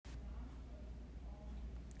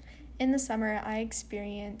In the summer, I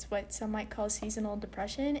experience what some might call seasonal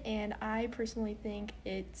depression, and I personally think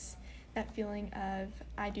it's that feeling of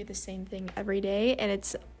I do the same thing every day, and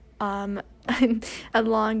it's a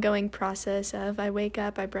long-going process of I wake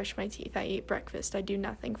up, I brush my teeth, I eat breakfast, I do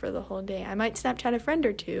nothing for the whole day. I might Snapchat a friend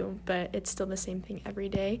or two, but it's still the same thing every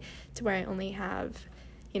day, to where I only have,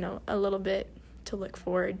 a little bit to look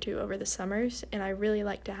forward to over the summers, and I really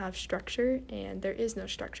like to have structure, and there is no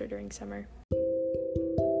structure during summer.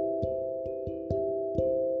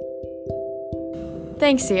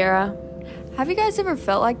 Thanks, Sierra. Have you guys ever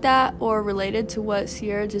felt like that or related to what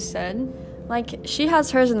Sierra just said? Like, she has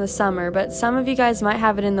hers in the summer, but some of you guys might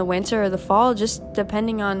have it in the winter or the fall, just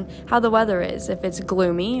depending on how the weather is. If it's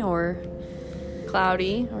gloomy or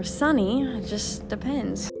cloudy or sunny, it just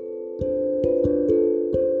depends.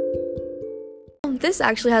 This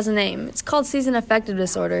actually has a name. It's called season affective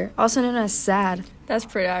disorder, also known as SAD. That's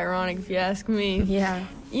pretty ironic if you ask me. Yeah.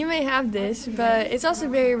 You may have this, but it's also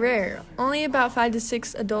very rare. Only about 5 to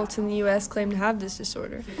 6 adults in the U.S. claim to have this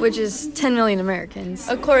disorder, Which is 10 million Americans.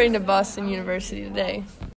 according to Boston University today.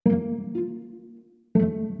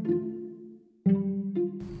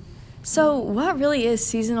 So, what really is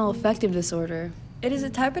seasonal affective disorder? It is a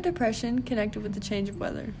type of depression connected with the change of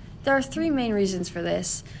weather. There are 3 main reasons for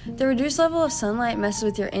this. The reduced level of sunlight messes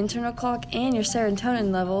with your internal clock, and your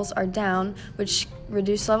serotonin levels are down, which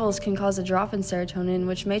reduced levels can cause a drop in serotonin,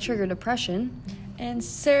 which may trigger depression. And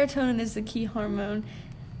serotonin is the key hormone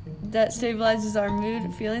that stabilizes our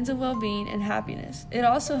mood, feelings of well-being, and happiness. It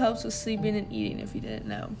also helps with sleeping and eating, if you didn't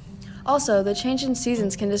know. Also, the change in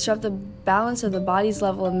seasons can disrupt the balance of the body's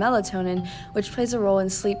level of melatonin, which plays a role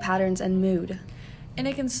in sleep patterns and mood. And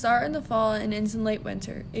it can start in the fall and ends in late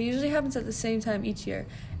winter. It usually happens at the same time each year.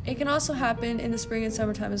 It can also happen in the spring and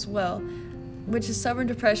summertime as well, which is summer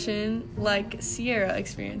depression like Sierra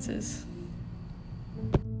experiences.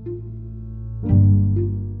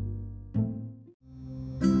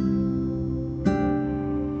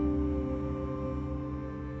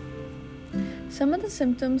 Some of the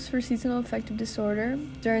symptoms for seasonal affective disorder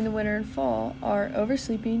during the winter and fall are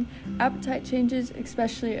oversleeping, appetite changes,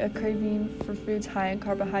 especially a craving for foods high in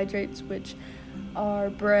carbohydrates, which are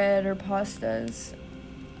bread or pastas,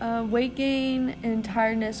 weight gain, and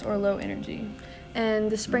tiredness or low energy. And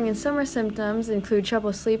the spring and summer symptoms include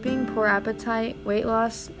trouble sleeping, poor appetite, weight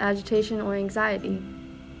loss, agitation, or anxiety.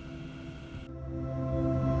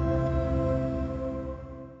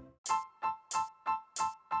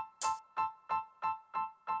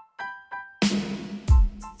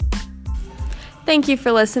 Thank you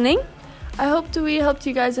for listening. I hope that we helped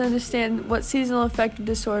you guys understand what seasonal affective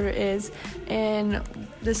disorder is and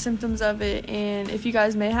the symptoms of it, and if you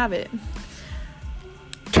guys may have it.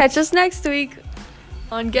 Catch us next week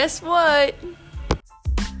on Guess What?